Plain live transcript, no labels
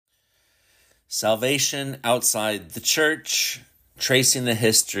Salvation Outside the Church, Tracing the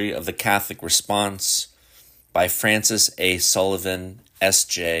History of the Catholic Response by Francis A. Sullivan,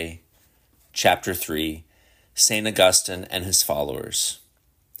 S.J., Chapter 3, St. Augustine and His Followers.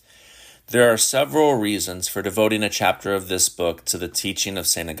 There are several reasons for devoting a chapter of this book to the teaching of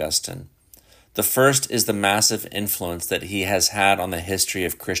St. Augustine. The first is the massive influence that he has had on the history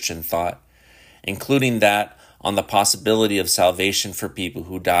of Christian thought, including that on the possibility of salvation for people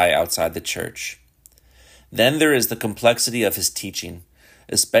who die outside the church. Then there is the complexity of his teaching,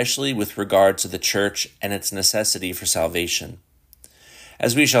 especially with regard to the church and its necessity for salvation.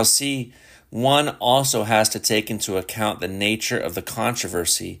 As we shall see, one also has to take into account the nature of the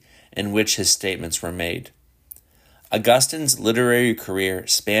controversy in which his statements were made. Augustine's literary career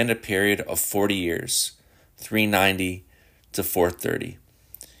spanned a period of 40 years, 390 to 430.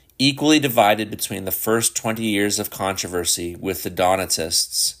 Equally divided between the first 20 years of controversy with the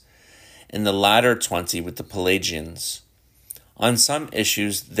Donatists and the latter 20 with the Pelagians. On some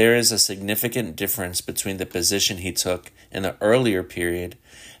issues, there is a significant difference between the position he took in the earlier period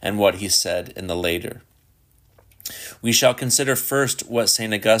and what he said in the later. We shall consider first what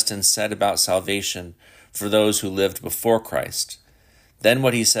St. Augustine said about salvation for those who lived before Christ, then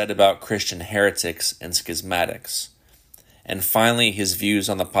what he said about Christian heretics and schismatics, and finally his views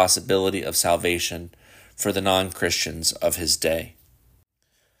on the possibility of salvation for the non-Christians of his day.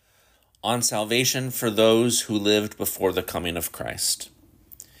 On salvation for those who lived before the coming of Christ.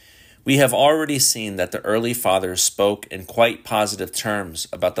 We have already seen that the early fathers spoke in quite positive terms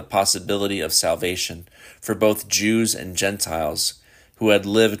about the possibility of salvation for both Jews and Gentiles who had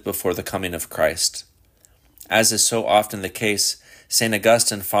lived before the coming of Christ. As is so often the case, St.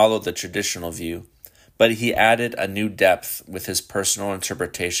 Augustine followed the traditional view, but he added a new depth with his personal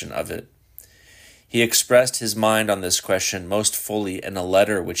interpretation of it. He expressed his mind on this question most fully in a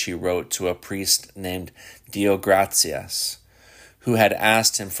letter which he wrote to a priest named Deogratias, who had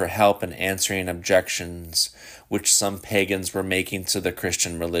asked him for help in answering objections which some pagans were making to the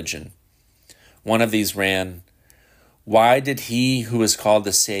Christian religion. One of these ran, "Why did he who is called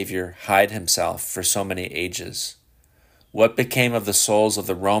the Savior hide himself for so many ages? What became of the souls of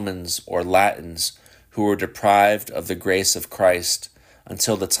the Romans or Latins who were deprived of the grace of Christ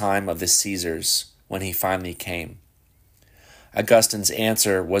until the time of the Caesars, when he finally came?" Augustine's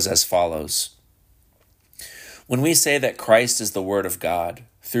answer was as follows. When we say that Christ is the Word of God,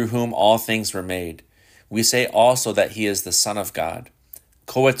 through whom all things were made, we say also that he is the Son of God,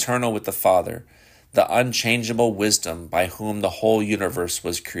 co-eternal with the Father, the unchangeable wisdom by whom the whole universe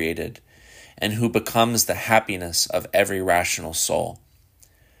was created, and who becomes the happiness of every rational soul.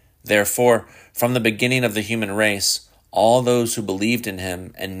 Therefore, from the beginning of the human race, all those who believed in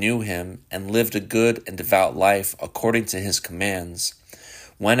him and knew him and lived a good and devout life according to his commands,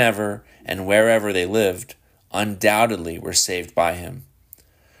 whenever and wherever they lived, undoubtedly were saved by him.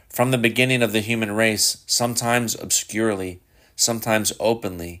 From the beginning of the human race, sometimes obscurely, sometimes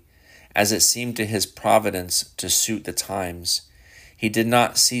openly, as it seemed to his providence to suit the times, he did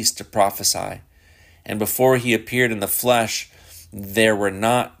not cease to prophesy, and before he appeared in the flesh, there were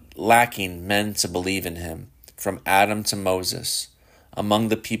not lacking men to believe in him, from Adam to Moses, among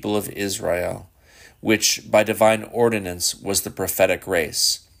the people of Israel, which by divine ordinance was the prophetic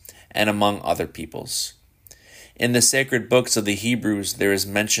race, and among other peoples. In the sacred books of the Hebrews there is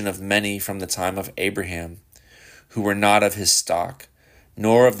mention of many from the time of Abraham, who were not of his stock,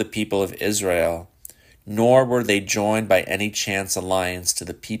 nor of the people of Israel, nor were they joined by any chance alliance to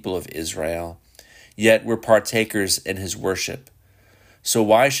the people of Israel, yet were partakers in his worship. So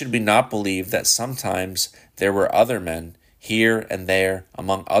why should we not believe that sometimes there were other men, here and there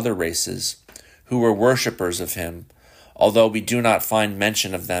among other races, who were worshippers of him, although we do not find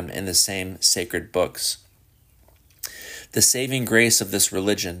mention of them in the same sacred books? The saving grace of this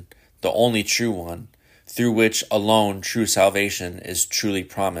religion, the only true one, through which alone true salvation is truly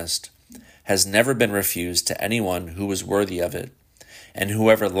promised, has never been refused to anyone who was worthy of it, and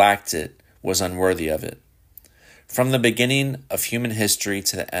whoever lacked it was unworthy of it. From the beginning of human history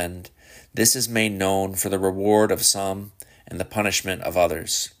to the end, this is made known for the reward of some and the punishment of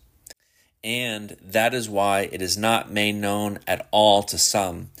others. And that is why it is not made known at all to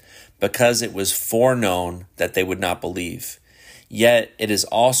some, because it was foreknown that they would not believe. Yet it is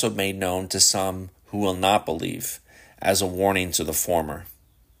also made known to some who will not believe, as a warning to the former.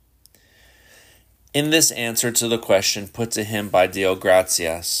 In this answer to the question put to him by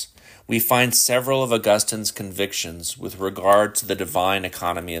Deogratias, we find several of Augustine's convictions with regard to the divine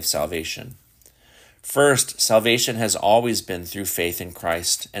economy of salvation. First, salvation has always been through faith in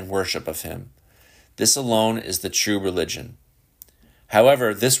Christ and worship of him. This alone is the true religion.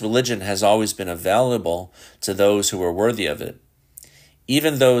 However, this religion has always been available to those who were worthy of it.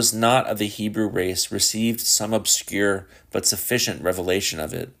 Even those not of the Hebrew race received some obscure but sufficient revelation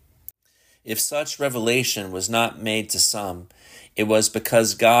of it. If such revelation was not made to some, it was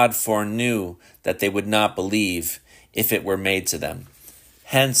because God foreknew that they would not believe if it were made to them.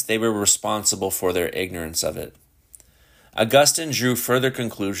 Hence, they were responsible for their ignorance of it. Augustine drew further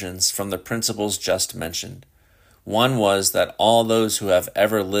conclusions from the principles just mentioned. One was that all those who have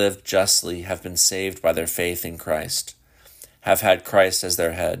ever lived justly have been saved by their faith in Christ, have had Christ as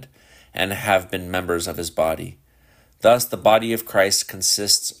their head, and have been members of his body. Thus, the body of Christ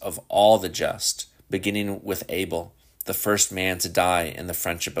consists of all the just, beginning with Abel, the first man to die in the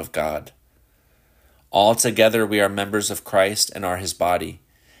friendship of God. Altogether we are members of Christ and are his body,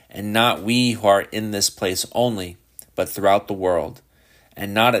 and not we who are in this place only, but throughout the world,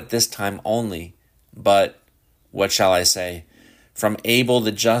 and not at this time only, but, what shall I say, from Abel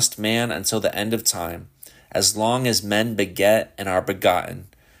the just man until the end of time, as long as men beget and are begotten,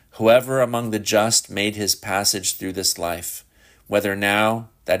 whoever among the just made his passage through this life, whether now,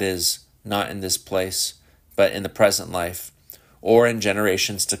 that is, not in this place, but in the present life, or in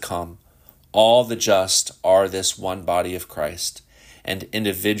generations to come, all the just are this one body of Christ, and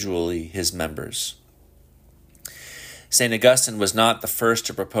individually his members. St. Augustine was not the first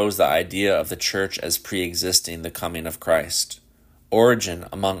to propose the idea of the church as pre-existing the coming of Christ. Origen,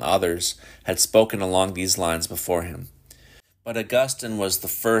 among others, had spoken along these lines before him. But Augustine was the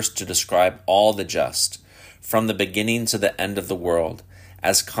first to describe all the just, from the beginning to the end of the world,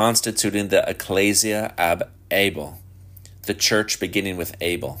 as constituting the ecclesia ab Abel, the church beginning with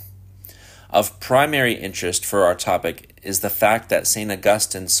Abel. Of primary interest for our topic is the fact that St.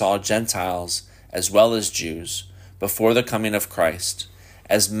 Augustine saw Gentiles, as well as Jews, before the coming of Christ,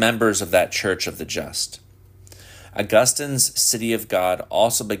 as members of that church of the just. Augustine's City of God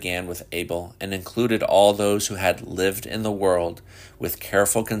also began with Abel and included all those who had lived in the world with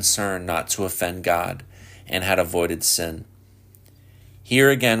careful concern not to offend God and had avoided sin. Here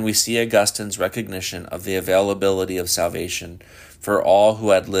again we see Augustine's recognition of the availability of salvation for all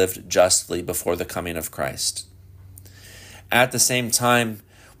who had lived justly before the coming of Christ. At the same time,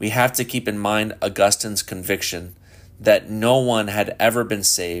 we have to keep in mind Augustine's conviction that no one had ever been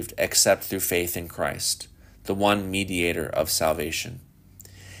saved except through faith in Christ, the one mediator of salvation.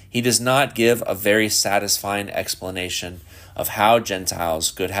 He does not give a very satisfying explanation of how Gentiles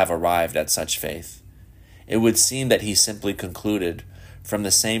could have arrived at such faith. It would seem that he simply concluded, from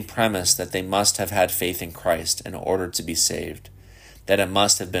the same premise that they must have had faith in Christ in order to be saved, that it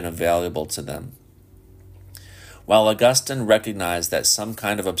must have been available to them. While Augustine recognized that some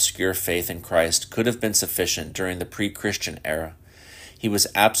kind of obscure faith in Christ could have been sufficient during the pre-Christian era, he was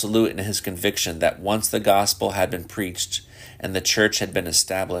absolute in his conviction that once the gospel had been preached and the church had been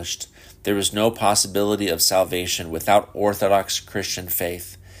established, there was no possibility of salvation without orthodox Christian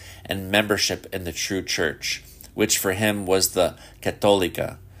faith and membership in the true church, which for him was the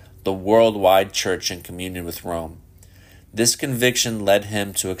Cattolica, the worldwide church in communion with Rome. This conviction led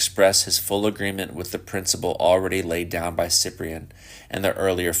him to express his full agreement with the principle already laid down by Cyprian and the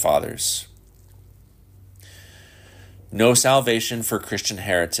earlier fathers. No salvation for Christian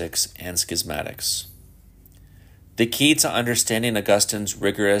heretics and schismatics. The key to understanding Augustine's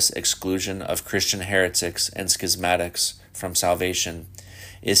rigorous exclusion of Christian heretics and schismatics from salvation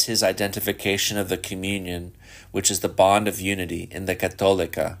is his identification of the communion, which is the bond of unity in the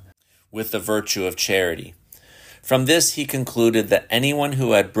Cattolica, with the virtue of charity. From this he concluded that anyone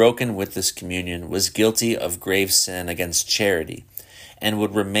who had broken with this communion was guilty of grave sin against charity, and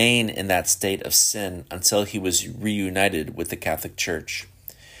would remain in that state of sin until he was reunited with the Catholic Church.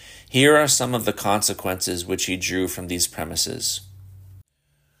 Here are some of the consequences which he drew from these premises.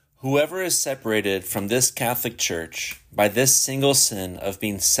 Whoever is separated from this Catholic Church by this single sin of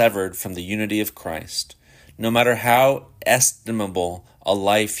being severed from the unity of Christ, no matter how estimable a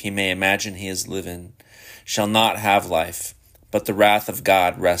life he may imagine he is living, shall not have life, but the wrath of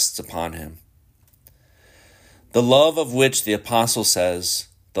God rests upon him. The love of which the Apostle says,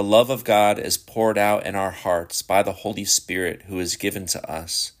 the love of God is poured out in our hearts by the Holy Spirit who is given to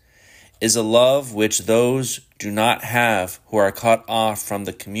us, is a love which those do not have who are cut off from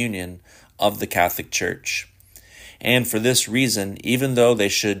the communion of the Catholic Church. And for this reason, even though they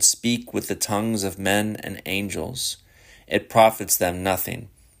should speak with the tongues of men and angels, it profits them nothing.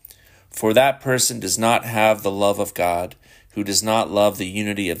 For that person does not have the love of God, who does not love the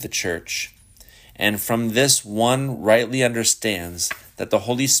unity of the Church. And from this one rightly understands that the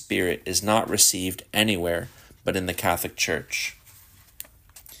Holy Spirit is not received anywhere but in the Catholic Church.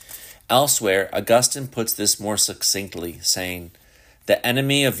 Elsewhere, Augustine puts this more succinctly, saying, The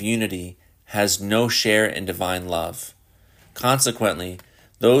enemy of unity has no share in divine love. Consequently,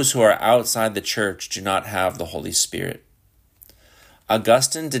 those who are outside the church do not have the Holy Spirit.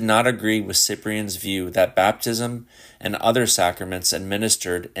 Augustine did not agree with Cyprian's view that baptism and other sacraments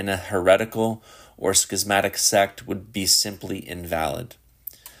administered in a heretical or schismatic sect would be simply invalid.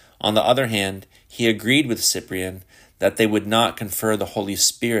 On the other hand, he agreed with Cyprian that they would not confer the Holy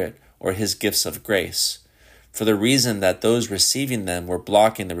Spirit or his gifts of grace, for the reason that those receiving them were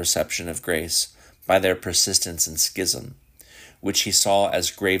blocking the reception of grace by their persistence in schism, which he saw as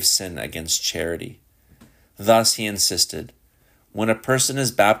grave sin against charity. Thus he insisted, when a person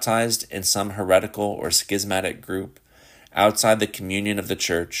is baptized in some heretical or schismatic group outside the communion of the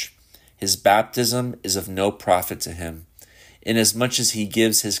church, his baptism is of no profit to him, inasmuch as he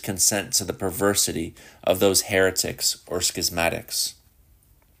gives his consent to the perversity of those heretics or schismatics.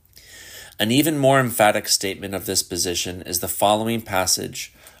 An even more emphatic statement of this position is the following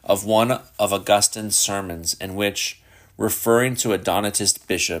passage of one of Augustine's sermons, in which, referring to a Donatist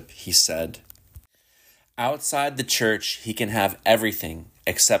bishop, he said, "Outside the church, he can have everything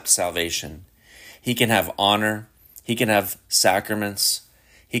except salvation. He can have honor, he can have sacraments,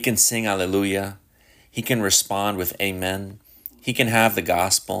 he can sing Alleluia, he can respond with Amen, he can have the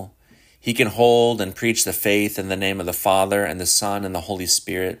gospel, he can hold and preach the faith in the name of the Father and the Son and the Holy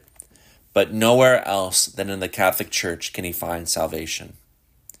Spirit, but nowhere else than in the Catholic Church can he find salvation."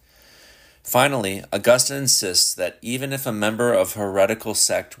 Finally, Augustine insists that even if a member of a heretical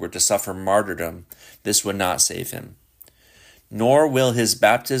sect were to suffer martyrdom, this would not save him. Nor will his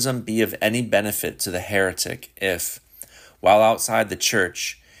baptism be of any benefit to the heretic if, while outside the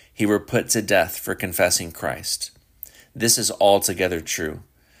church, he were put to death for confessing Christ. This is altogether true.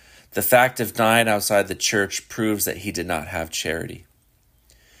 The fact of dying outside the church proves that he did not have charity.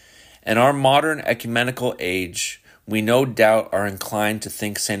 In our modern ecumenical age, we no doubt are inclined to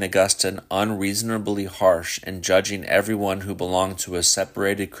think St. Augustine unreasonably harsh in judging everyone who belonged to a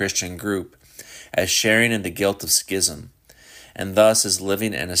separated Christian group as sharing in the guilt of schism, and thus as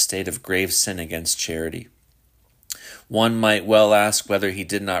living in a state of grave sin against charity. One might well ask whether he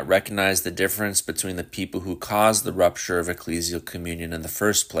did not recognize the difference between the people who caused the rupture of ecclesial communion in the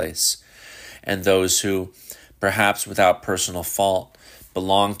first place, and those who, perhaps without personal fault,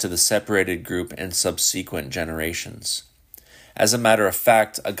 belonged to the separated group in subsequent generations. As a matter of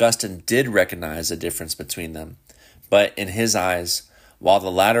fact, Augustine did recognize a difference between them, but in his eyes, while the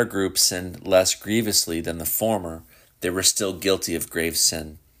latter group sinned less grievously than the former, they were still guilty of grave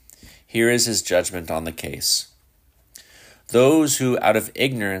sin. Here is his judgment on the case. Those who out of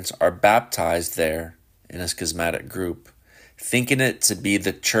ignorance are baptized there in a schismatic group, thinking it to be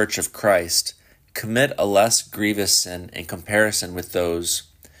the Church of Christ, commit a less grievous sin in comparison with those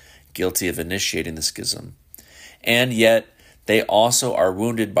guilty of initiating the schism, and yet they also are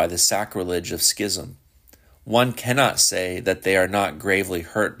wounded by the sacrilege of schism. One cannot say that they are not gravely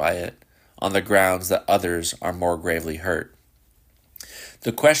hurt by it, on the grounds that others are more gravely hurt.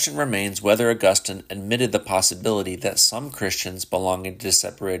 The question remains whether Augustine admitted the possibility that some Christians belonging to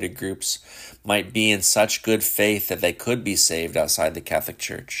separated groups might be in such good faith that they could be saved outside the Catholic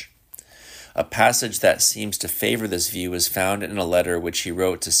Church. A passage that seems to favor this view is found in a letter which he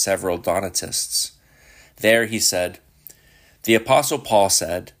wrote to several Donatists. There he said, "The Apostle Paul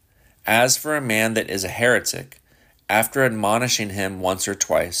said, 'As for a man that is a heretic, after admonishing him once or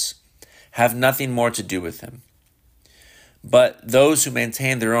twice, have nothing more to do with him. But those who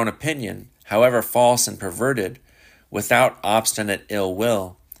maintain their own opinion, however false and perverted, without obstinate ill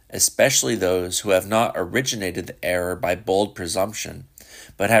will, especially those who have not originated the error by bold presumption,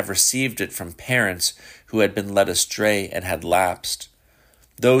 but have received it from parents who had been led astray and had lapsed.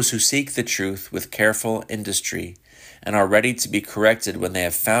 Those who seek the truth with careful industry and are ready to be corrected when they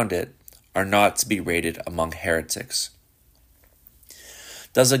have found it are not to be rated among heretics."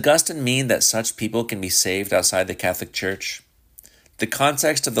 Does Augustine mean that such people can be saved outside the Catholic Church? The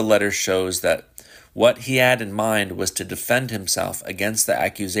context of the letter shows that what he had in mind was to defend himself against the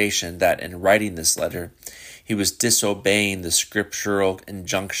accusation that in writing this letter, he was disobeying the scriptural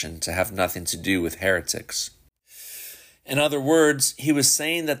injunction to have nothing to do with heretics. In other words, he was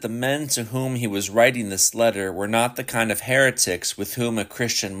saying that the men to whom he was writing this letter were not the kind of heretics with whom a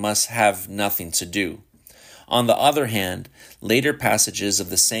Christian must have nothing to do. On the other hand, later passages of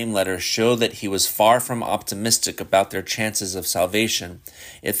the same letter show that he was far from optimistic about their chances of salvation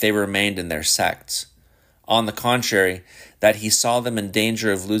if they remained in their sects. On the contrary, that he saw them in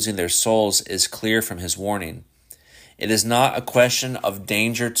danger of losing their souls is clear from his warning. "It is not a question of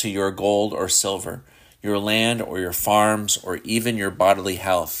danger to your gold or silver, your land or your farms, or even your bodily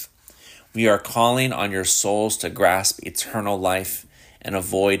health. We are calling on your souls to grasp eternal life and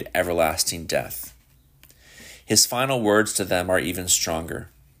avoid everlasting death. His final words to them are even stronger.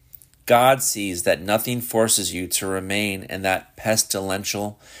 God sees that nothing forces you to remain in that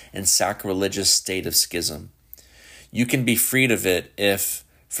pestilential and sacrilegious state of schism. You can be freed of it if,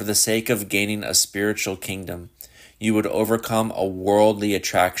 for the sake of gaining a spiritual kingdom, you would overcome a worldly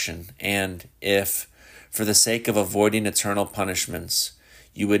attraction, and if, for the sake of avoiding eternal punishments,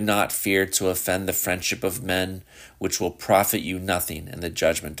 you would not fear to offend the friendship of men, which will profit you nothing in the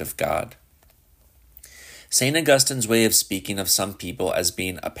judgment of God. St. Augustine's way of speaking of some people as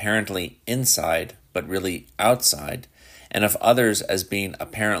being apparently inside, but really outside, and of others as being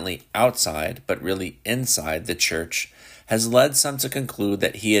apparently outside, but really inside the church, has led some to conclude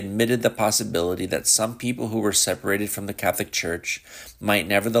that he admitted the possibility that some people who were separated from the Catholic Church might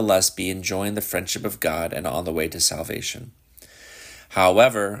nevertheless be enjoying the friendship of God and on the way to salvation.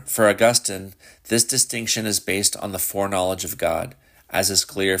 However, for Augustine, this distinction is based on the foreknowledge of God, as is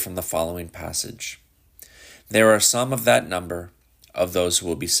clear from the following passage. There are some of that number, of those who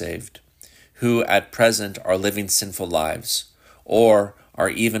will be saved, who at present are living sinful lives, or are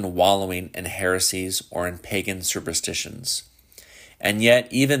even wallowing in heresies or in pagan superstitions. And yet,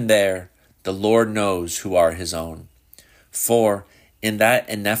 even there, the Lord knows who are his own. For, in that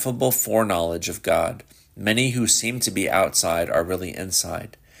ineffable foreknowledge of God, many who seem to be outside are really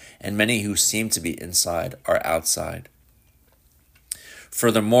inside, and many who seem to be inside are outside.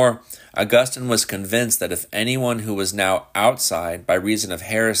 Furthermore, Augustine was convinced that if anyone who was now outside by reason of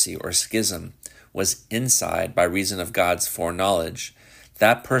heresy or schism was inside by reason of God's foreknowledge,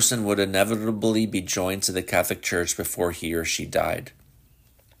 that person would inevitably be joined to the Catholic Church before he or she died.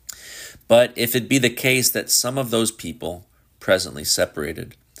 But if it be the case that some of those people, presently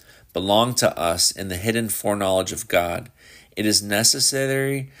separated, belong to us in the hidden foreknowledge of God, it is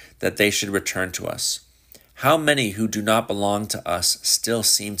necessary that they should return to us. How many who do not belong to us still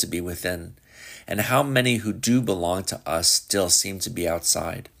seem to be within, and how many who do belong to us still seem to be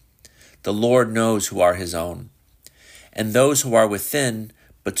outside? The Lord knows who are his own. And those who are within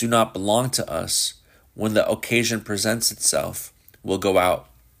but do not belong to us, when the occasion presents itself, will go out.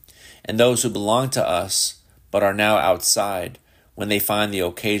 And those who belong to us but are now outside, when they find the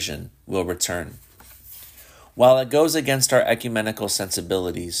occasion, will return. While it goes against our ecumenical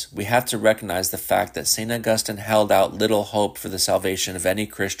sensibilities, we have to recognize the fact that St. Augustine held out little hope for the salvation of any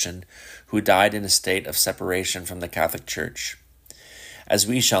Christian who died in a state of separation from the Catholic Church. As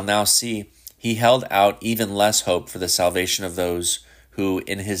we shall now see, he held out even less hope for the salvation of those who,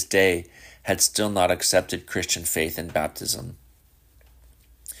 in his day, had still not accepted Christian faith and baptism.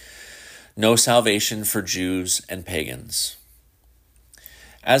 No salvation for Jews and pagans.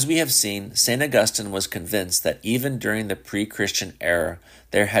 As we have seen, St. Augustine was convinced that even during the pre-Christian era,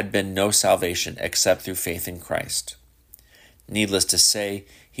 there had been no salvation except through faith in Christ. Needless to say,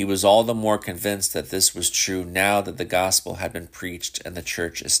 he was all the more convinced that this was true now that the gospel had been preached and the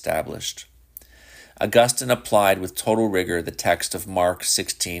church established. Augustine applied with total rigor the text of Mark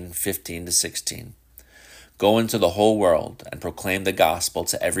 16:15-16. Go into the whole world and proclaim the gospel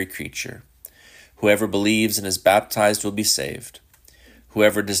to every creature. Whoever believes and is baptized will be saved.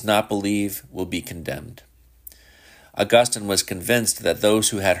 Whoever does not believe will be condemned. Augustine was convinced that those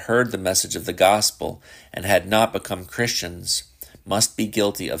who had heard the message of the gospel and had not become Christians must be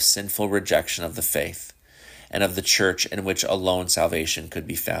guilty of sinful rejection of the faith and of the church in which alone salvation could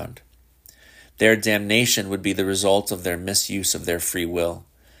be found. Their damnation would be the result of their misuse of their free will,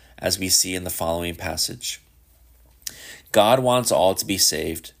 as we see in the following passage. God wants all to be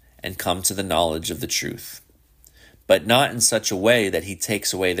saved and come to the knowledge of the truth, but not in such a way that he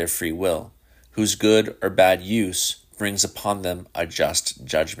takes away their free will, whose good or bad use brings upon them a just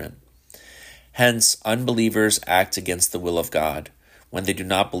judgment. Hence, unbelievers act against the will of God when they do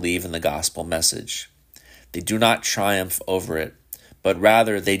not believe in the gospel message. They do not triumph over it, but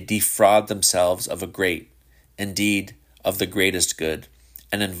rather they defraud themselves of a great, indeed, of the greatest good,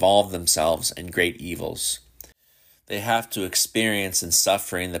 and involve themselves in great evils. They have to experience in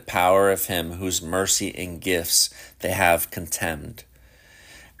suffering the power of him whose mercy and gifts they have contemned.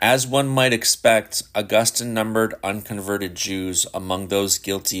 As one might expect, Augustine numbered unconverted Jews among those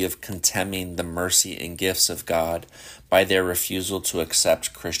guilty of contemning the mercy and gifts of God by their refusal to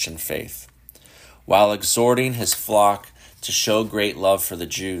accept Christian faith. While exhorting his flock to show great love for the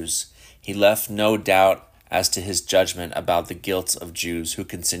Jews, he left no doubt as to his judgment about the guilt of Jews who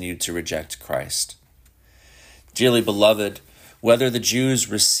continued to reject Christ. Dearly beloved, whether the Jews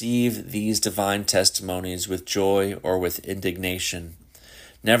receive these divine testimonies with joy or with indignation,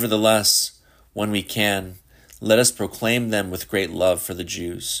 nevertheless, when we can, let us proclaim them with great love for the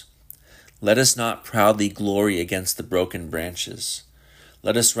Jews. Let us not proudly glory against the broken branches,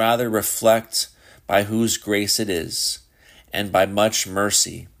 Let us rather reflect by whose grace it is, and by much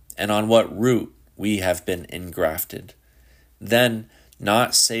mercy, and on what root we have been engrafted. Then,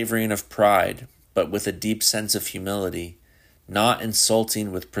 not savoring of pride, but with a deep sense of humility, not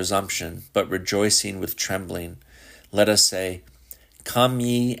insulting with presumption, but rejoicing with trembling, let us say, Come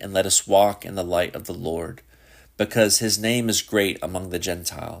ye, and let us walk in the light of the Lord, because his name is great among the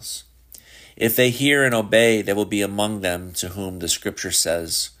Gentiles. If they hear and obey, they will be among them to whom the Scripture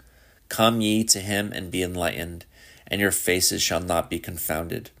says, Come ye to him and be enlightened, and your faces shall not be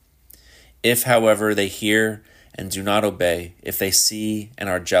confounded. If, however, they hear and do not obey, if they see and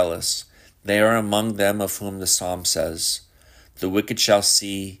are jealous, they are among them of whom the psalm says, The wicked shall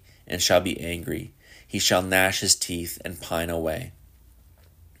see and shall be angry. He shall gnash his teeth and pine away.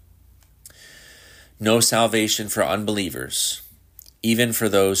 No salvation for unbelievers, even for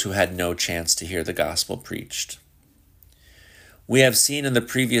those who had no chance to hear the gospel preached. We have seen in the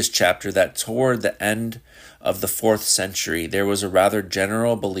previous chapter that toward the end of the 4th century, there was a rather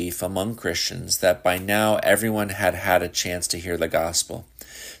general belief among Christians that by now everyone had had a chance to hear the gospel,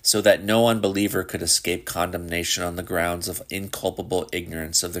 so that no unbeliever could escape condemnation on the grounds of inculpable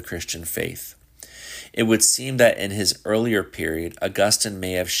ignorance of the Christian faith. It would seem that in his earlier period, Augustine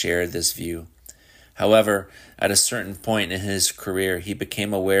may have shared this view. However, at a certain point in his career, he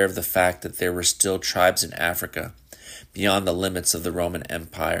became aware of the fact that there were still tribes in Africa, beyond the limits of the Roman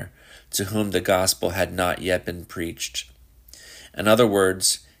Empire, to whom the gospel had not yet been preached. In other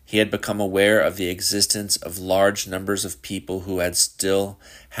words, he had become aware of the existence of large numbers of people who had still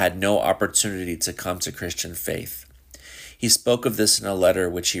had no opportunity to come to Christian faith. He spoke of this in a letter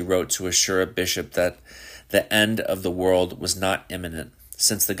which he wrote to assure a bishop that the end of the world was not imminent,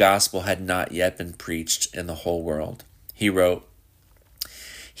 since the gospel had not yet been preached in the whole world. He wrote,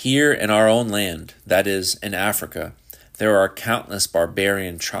 Here in our own land, that is, in Africa, there are countless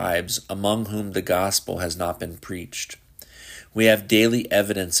barbarian tribes among whom the gospel has not been preached. We have daily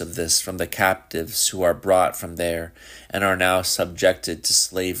evidence of this from the captives who are brought from there and are now subjected to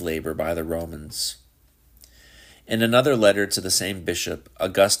slave labor by the Romans. In another letter to the same bishop,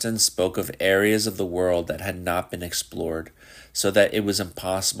 Augustine spoke of areas of the world that had not been explored, so that it was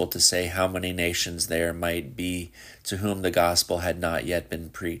impossible to say how many nations there might be to whom the gospel had not yet been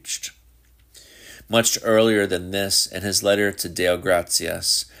preached. Much earlier than this, in his letter to Deo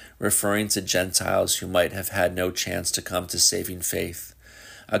Gratias, referring to Gentiles who might have had no chance to come to saving faith,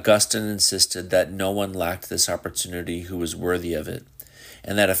 Augustine insisted that no one lacked this opportunity who was worthy of it,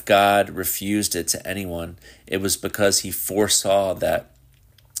 and that if God refused it to anyone, it was because he foresaw that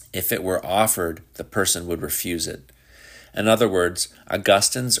if it were offered, the person would refuse it. In other words,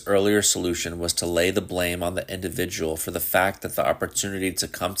 Augustine's earlier solution was to lay the blame on the individual for the fact that the opportunity to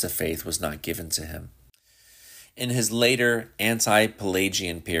come to faith was not given to him. In his later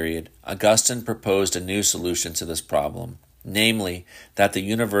anti-Pelagian period, Augustine proposed a new solution to this problem, namely, that the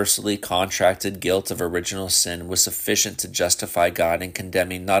universally contracted guilt of original sin was sufficient to justify God in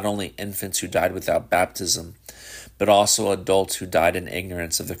condemning not only infants who died without baptism, but also adults who died in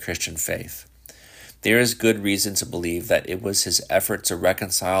ignorance of the Christian faith. There is good reason to believe that it was his effort to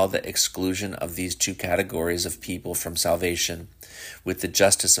reconcile the exclusion of these two categories of people from salvation with the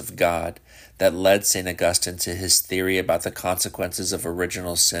justice of God that led St. Augustine to his theory about the consequences of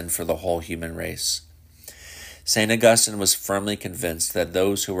original sin for the whole human race. St. Augustine was firmly convinced that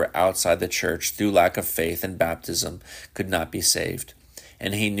those who were outside the church through lack of faith and baptism could not be saved,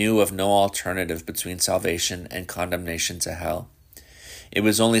 and he knew of no alternative between salvation and condemnation to hell. It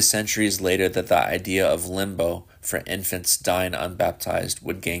was only centuries later that the idea of limbo for infants dying unbaptized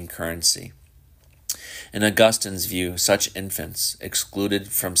would gain currency. In Augustine's view, such infants, excluded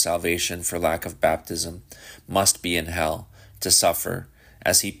from salvation for lack of baptism, must be in hell, to suffer,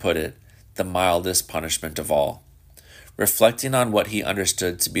 as he put it, the mildest punishment of all. Reflecting on what he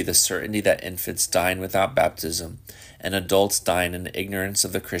understood to be the certainty that infants dying without baptism and adults dying in ignorance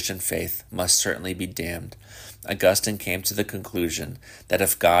of the Christian faith must certainly be damned, Augustine came to the conclusion that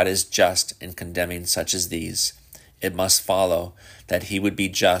if God is just in condemning such as these, it must follow that he would be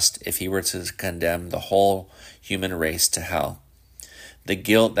just if he were to condemn the whole human race to hell. The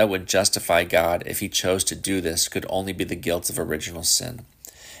guilt that would justify God if he chose to do this could only be the guilt of original sin.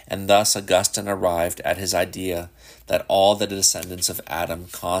 And thus Augustine arrived at his idea that all the descendants of Adam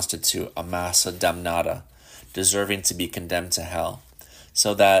constitute a massa damnata, deserving to be condemned to hell,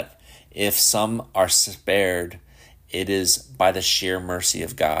 so that if some are spared, it is by the sheer mercy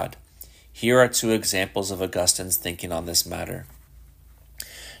of God. Here are two examples of Augustine's thinking on this matter.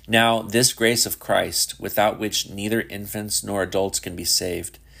 Now, this grace of Christ, without which neither infants nor adults can be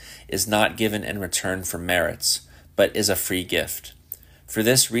saved, is not given in return for merits, but is a free gift. For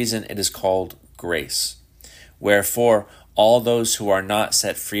this reason it is called grace. Wherefore all those who are not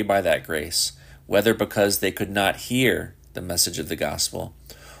set free by that grace, whether because they could not hear the message of the gospel,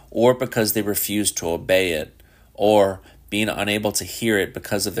 or because they refused to obey it, or being unable to hear it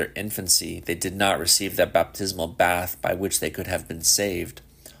because of their infancy, they did not receive that baptismal bath by which they could have been saved.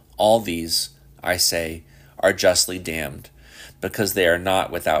 All these, I say, are justly damned, because they are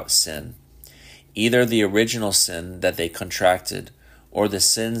not without sin. Either the original sin that they contracted, or the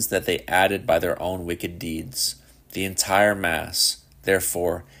sins that they added by their own wicked deeds. The entire mass,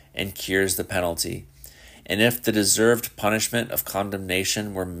 therefore, incurs the penalty. And if the deserved punishment of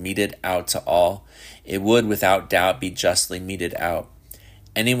condemnation were meted out to all, it would without doubt be justly meted out.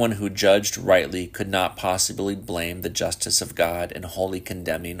 Anyone who judged rightly could not possibly blame the justice of God in wholly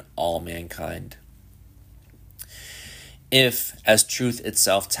condemning all mankind. If, as truth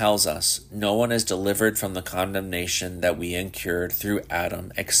itself tells us, no one is delivered from the condemnation that we incurred through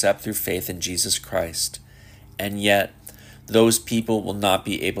Adam except through faith in Jesus Christ, and yet those people will not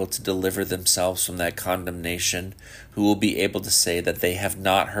be able to deliver themselves from that condemnation who will be able to say that they have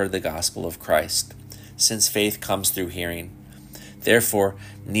not heard the gospel of Christ, since faith comes through hearing. Therefore,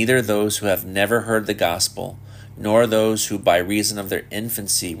 neither those who have never heard the gospel, nor those who by reason of their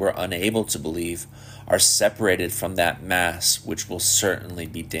infancy were unable to believe, are separated from that mass which will certainly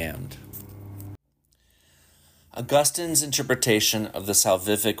be damned. Augustine's interpretation of the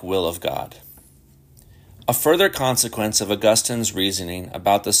salvific will of God. A further consequence of Augustine's reasoning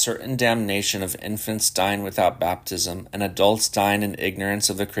about the certain damnation of infants dying without baptism and adults dying in ignorance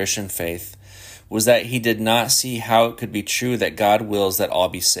of the Christian faith was that he did not see how it could be true that God wills that all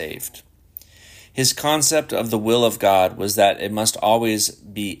be saved. His concept of the will of God was that it must always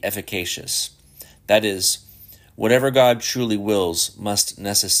be efficacious. That is, whatever God truly wills must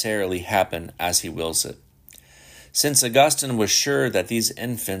necessarily happen as he wills it. Since Augustine was sure that these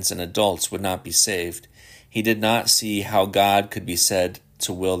infants and adults would not be saved, he did not see how God could be said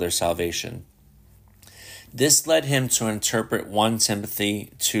to will their salvation. This led him to interpret 1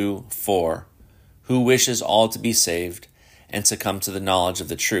 Timothy 2:4, who wishes all to be saved and to come to the knowledge of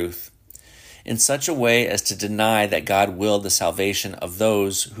the truth, in such a way as to deny that God willed the salvation of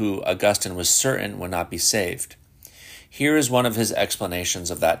those who Augustine was certain would not be saved. Here is one of his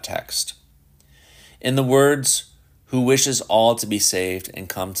explanations of that text. In the words, who wishes all to be saved and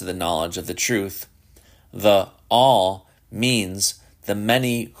come to the knowledge of the truth, the all means the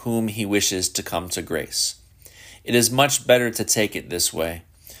many whom he wishes to come to grace. It is much better to take it this way,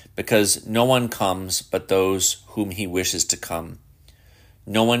 because no one comes but those whom he wishes to come.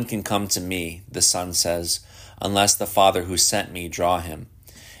 No one can come to me, the Son says, unless the Father who sent me draw him.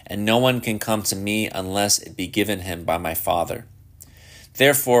 And no one can come to me unless it be given him by my Father.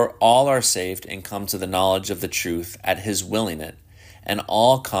 Therefore all are saved and come to the knowledge of the truth at his willing it, and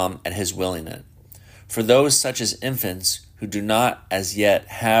all come at his willing it. For those such as infants, who do not as yet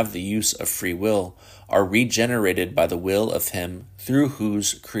have the use of free will, are regenerated by the will of him through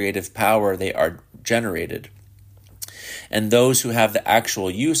whose creative power they are generated. And those who have the actual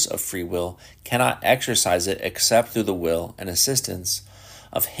use of free will cannot exercise it except through the will and assistance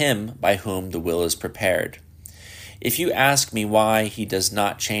of him by whom the will is prepared. If you ask me why he does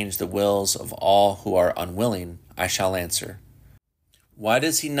not change the wills of all who are unwilling, I shall answer. Why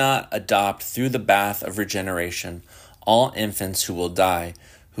does he not adopt through the bath of regeneration all infants who will die,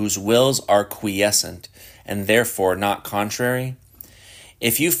 whose wills are quiescent and therefore not contrary?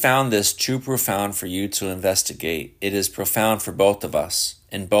 If you found this too profound for you to investigate, it is profound for both of us,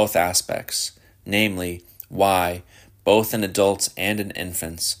 in both aspects, namely, why, both in adults and in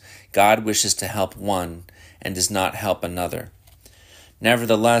infants, God wishes to help one and does not help another.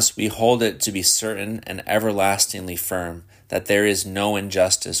 Nevertheless, we hold it to be certain and everlastingly firm that there is no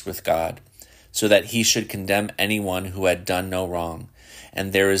injustice with God, so that he should condemn anyone who had done no wrong,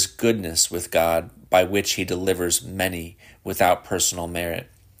 and there is goodness with God by which he delivers many without personal merit.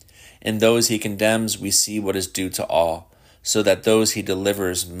 In those he condemns we see what is due to all, so that those he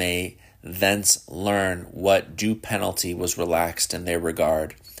delivers may thence learn what due penalty was relaxed in their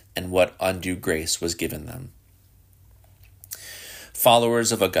regard, and what undue grace was given them.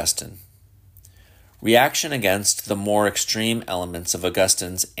 Followers of Augustine. Reaction against the more extreme elements of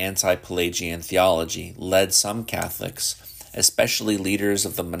Augustine's anti-Pelagian theology led some Catholics, especially leaders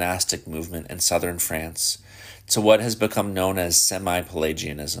of the monastic movement in southern France, to what has become known as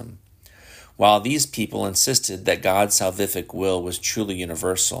semi-Pelagianism. While these people insisted that God's salvific will was truly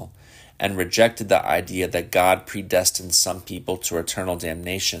universal, and rejected the idea that God predestined some people to eternal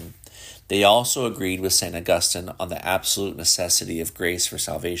damnation, they also agreed with St. Augustine on the absolute necessity of grace for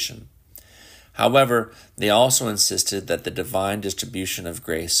salvation. However, they also insisted that the divine distribution of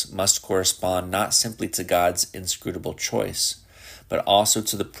grace must correspond not simply to God's inscrutable choice, but also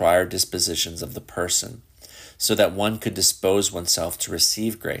to the prior dispositions of the person, so that one could dispose oneself to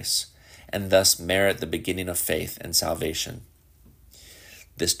receive grace, and thus merit the beginning of faith and salvation.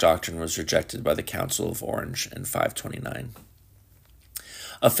 This doctrine was rejected by the Council of Orange in 529.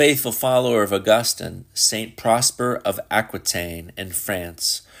 A faithful follower of Augustine, Saint Prosper of Aquitaine in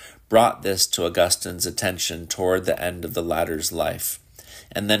France, brought this to Augustine's attention toward the end of the latter's life,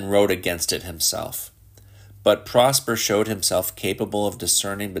 and then wrote against it himself. But Prosper showed himself capable of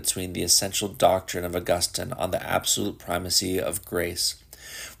discerning between the essential doctrine of Augustine on the absolute primacy of grace,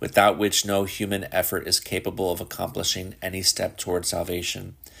 without which no human effort is capable of accomplishing any step toward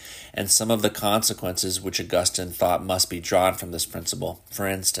salvation, and some of the consequences which Augustine thought must be drawn from this principle. For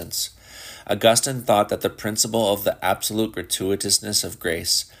instance, Augustine thought that the principle of the absolute gratuitousness of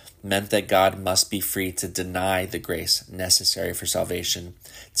grace meant that God must be free to deny the grace necessary for salvation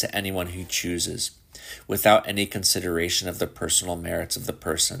to anyone who chooses, without any consideration of the personal merits of the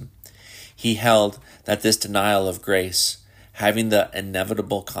person. He held that this denial of grace, having the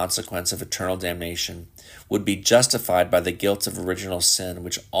inevitable consequence of eternal damnation, would be justified by the guilt of original sin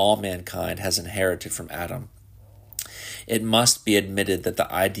which all mankind has inherited from Adam. It must be admitted that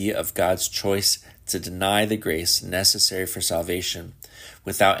the idea of God's choice to deny the grace necessary for salvation,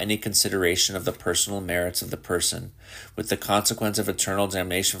 without any consideration of the personal merits of the person, with the consequence of eternal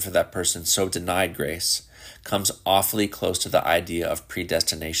damnation for that person so denied grace, comes awfully close to the idea of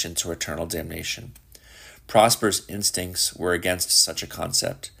predestination to eternal damnation. Prosper's instincts were against such a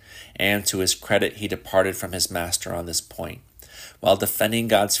concept, and to his credit he departed from his master on this point. While defending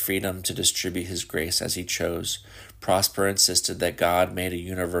God's freedom to distribute his grace as he chose, Prosper insisted that God made a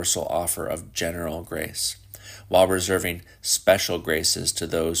universal offer of general grace, while reserving special graces to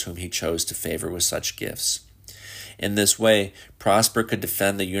those whom he chose to favor with such gifts. In this way, Prosper could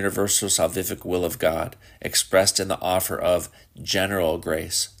defend the universal salvific will of God, expressed in the offer of general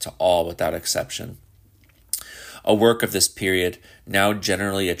grace to all without exception. A work of this period, now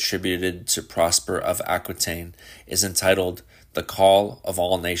generally attributed to Prosper of Aquitaine, is entitled The Call of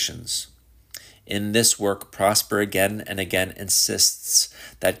All Nations. In this work, Prosper again and again insists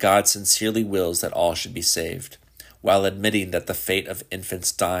that God sincerely wills that all should be saved, while admitting that the fate of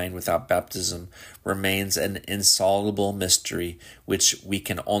infants dying without baptism remains an insoluble mystery which we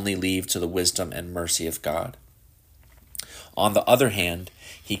can only leave to the wisdom and mercy of God. On the other hand,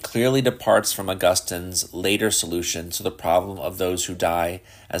 he clearly departs from Augustine's later solution to the problem of those who die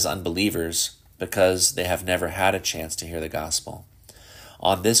as unbelievers because they have never had a chance to hear the gospel.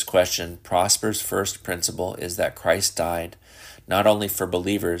 On this question, Prosper's first principle is that Christ died not only for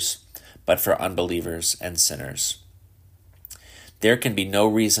believers, but for unbelievers and sinners. There can be no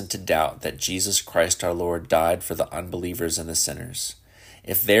reason to doubt that Jesus Christ our Lord died for the unbelievers and the sinners.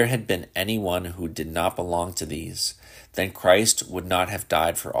 If there had been anyone who did not belong to these, then Christ would not have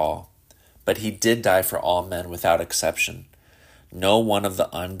died for all. But he did die for all men without exception. No one of the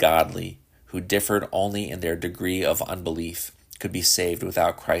ungodly, who differed only in their degree of unbelief, could be saved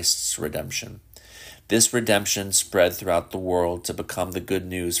without Christ's redemption. This redemption spread throughout the world to become the good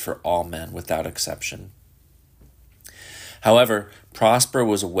news for all men without exception. However, Prosper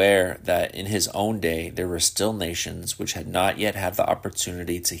was aware that in his own day there were still nations which had not yet had the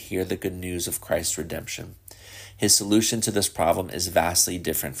opportunity to hear the good news of Christ's redemption. His solution to this problem is vastly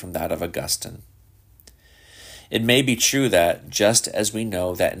different from that of Augustine. It may be true that, just as we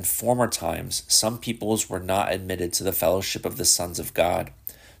know that in former times some peoples were not admitted to the fellowship of the sons of God,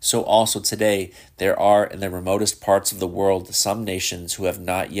 so also today there are in the remotest parts of the world some nations who have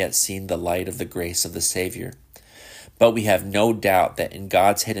not yet seen the light of the grace of the Savior. But we have no doubt that in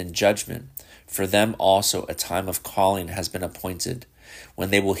God's hidden judgment, for them also a time of calling has been appointed,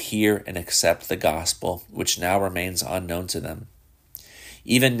 when they will hear and accept the gospel, which now remains unknown to them.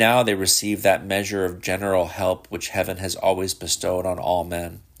 Even now they receive that measure of general help which heaven has always bestowed on all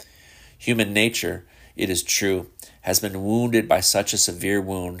men. Human nature, it is true, has been wounded by such a severe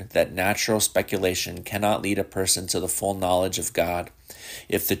wound that natural speculation cannot lead a person to the full knowledge of God,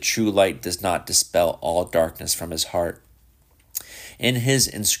 if the true light does not dispel all darkness from his heart. In his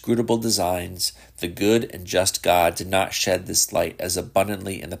inscrutable designs, the good and just God did not shed this light as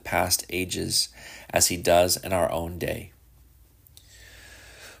abundantly in the past ages as he does in our own day.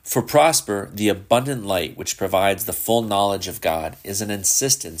 For Prosper, the abundant light which provides the full knowledge of God is an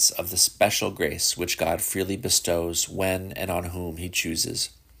insistence of the special grace which God freely bestows when and on whom he chooses.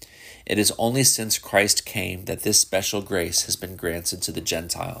 It is only since Christ came that this special grace has been granted to the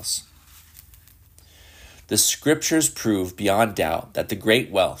Gentiles. The Scriptures prove beyond doubt that the great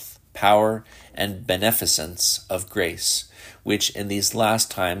wealth, power, and beneficence of grace, which in these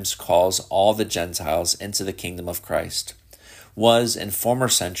last times calls all the Gentiles into the kingdom of Christ, was in former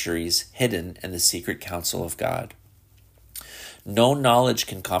centuries hidden in the secret counsel of God. No knowledge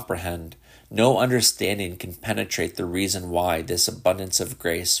can comprehend, no understanding can penetrate the reason why this abundance of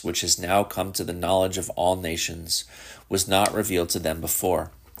grace, which has now come to the knowledge of all nations, was not revealed to them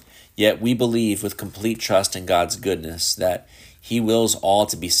before. Yet we believe with complete trust in God's goodness that He wills all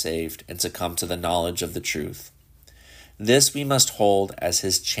to be saved and to come to the knowledge of the truth. This we must hold as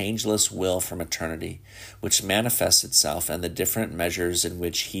His changeless will from eternity, which manifests itself in the different measures in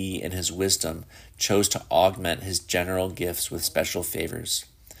which He, in His wisdom, chose to augment His general gifts with special favors.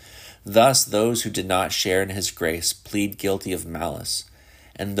 Thus those who did not share in His grace plead guilty of malice,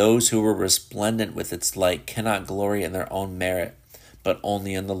 and those who were resplendent with its light cannot glory in their own merit, but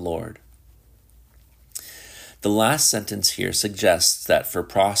only in the Lord. The last sentence here suggests that for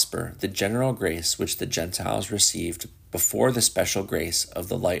Prosper, the general grace which the Gentiles received before the special grace of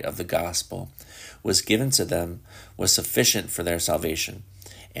the light of the gospel was given to them was sufficient for their salvation,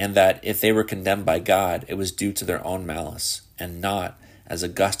 and that if they were condemned by God, it was due to their own malice, and not, as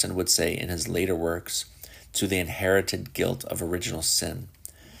Augustine would say in his later works, to the inherited guilt of original sin.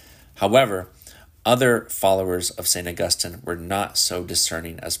 However, other followers of St. Augustine were not so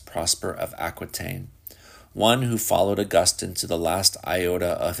discerning as Prosper of Aquitaine. One who followed Augustine to the last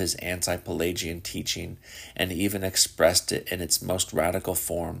iota of his anti-Pelagian teaching and even expressed it in its most radical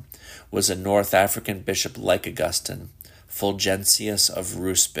form was a North African bishop like Augustine, Fulgentius of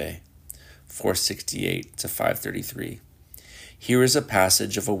Ruspe, 468 to 533. Here is a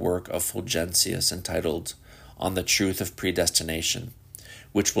passage of a work of Fulgentius entitled On the Truth of Predestination,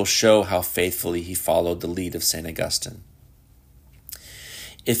 which will show how faithfully he followed the lead of St. Augustine.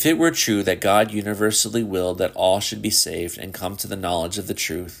 If it were true that God universally willed that all should be saved and come to the knowledge of the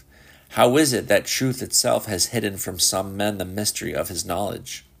truth, how is it that truth itself has hidden from some men the mystery of His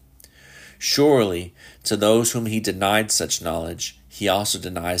knowledge? Surely, to those whom He denied such knowledge, He also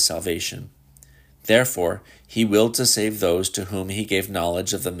denies salvation. Therefore, He willed to save those to whom He gave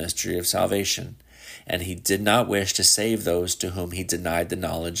knowledge of the mystery of salvation, and He did not wish to save those to whom He denied the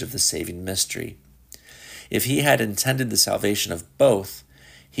knowledge of the saving mystery. If He had intended the salvation of both,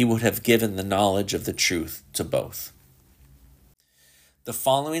 He would have given the knowledge of the truth to both. The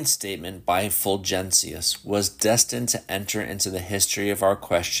following statement by Fulgentius was destined to enter into the history of our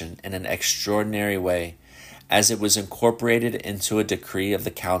question in an extraordinary way, as it was incorporated into a decree of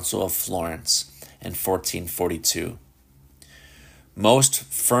the Council of Florence in 1442. Most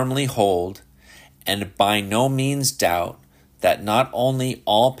firmly hold, and by no means doubt, that not only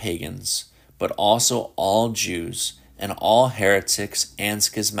all pagans, but also all Jews, and all heretics and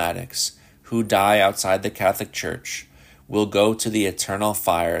schismatics who die outside the Catholic Church will go to the eternal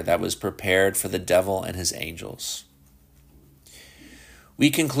fire that was prepared for the devil and his angels. We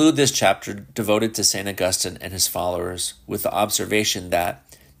conclude this chapter devoted to St. Augustine and his followers with the observation that,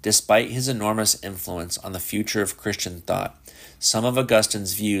 despite his enormous influence on the future of Christian thought, some of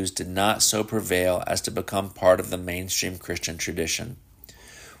Augustine's views did not so prevail as to become part of the mainstream Christian tradition.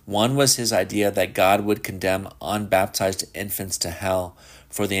 One was his idea that God would condemn unbaptized infants to hell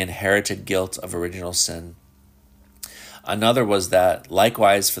for the inherited guilt of original sin. Another was that,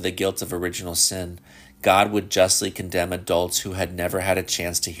 likewise for the guilt of original sin, God would justly condemn adults who had never had a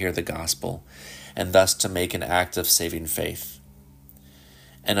chance to hear the gospel, and thus to make an act of saving faith.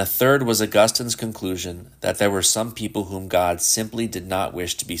 And a third was Augustine's conclusion that there were some people whom God simply did not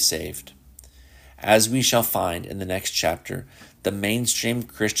wish to be saved. As we shall find in the next chapter, the mainstream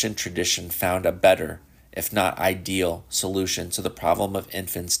Christian tradition found a better, if not ideal, solution to the problem of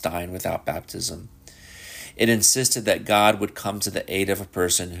infants dying without baptism. It insisted that God would come to the aid of a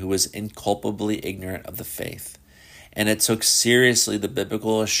person who was inculpably ignorant of the faith, and it took seriously the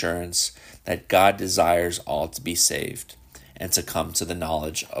biblical assurance that God desires all to be saved and to come to the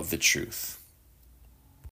knowledge of the truth.